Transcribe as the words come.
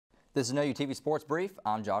This is an OUTV Sports Brief.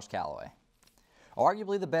 I'm Josh Callaway.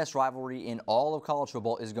 Arguably the best rivalry in all of college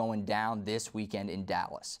football is going down this weekend in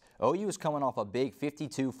Dallas. OU is coming off a big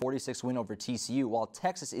 52-46 win over TCU, while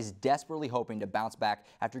Texas is desperately hoping to bounce back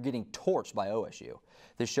after getting torched by OSU.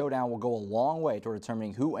 This showdown will go a long way toward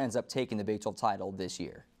determining who ends up taking the Big 12 title this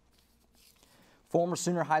year. Former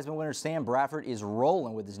Sooner Heisman winner Sam Bradford is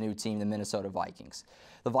rolling with his new team, the Minnesota Vikings.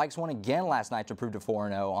 The Vikes won again last night to prove to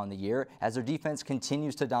 4-0 on the year as their defense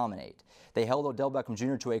continues to dominate. They held Odell Beckham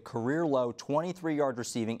Jr. to a career-low 23 yards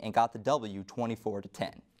receiving and got the W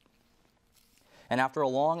 24-10. And after a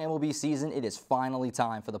long MLB season, it is finally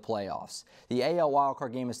time for the playoffs. The AL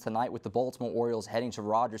wildcard game is tonight with the Baltimore Orioles heading to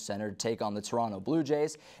Rogers Center to take on the Toronto Blue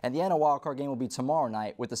Jays, and the NL wildcard game will be tomorrow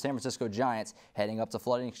night with the San Francisco Giants heading up to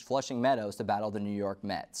Flushing Meadows to battle the New York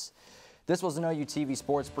Mets. This was an OUTV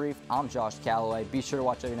Sports Brief. I'm Josh Callaway. Be sure to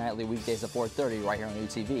watch OU Nightly weekdays at 4:30 right here on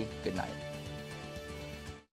OUTV. Good night.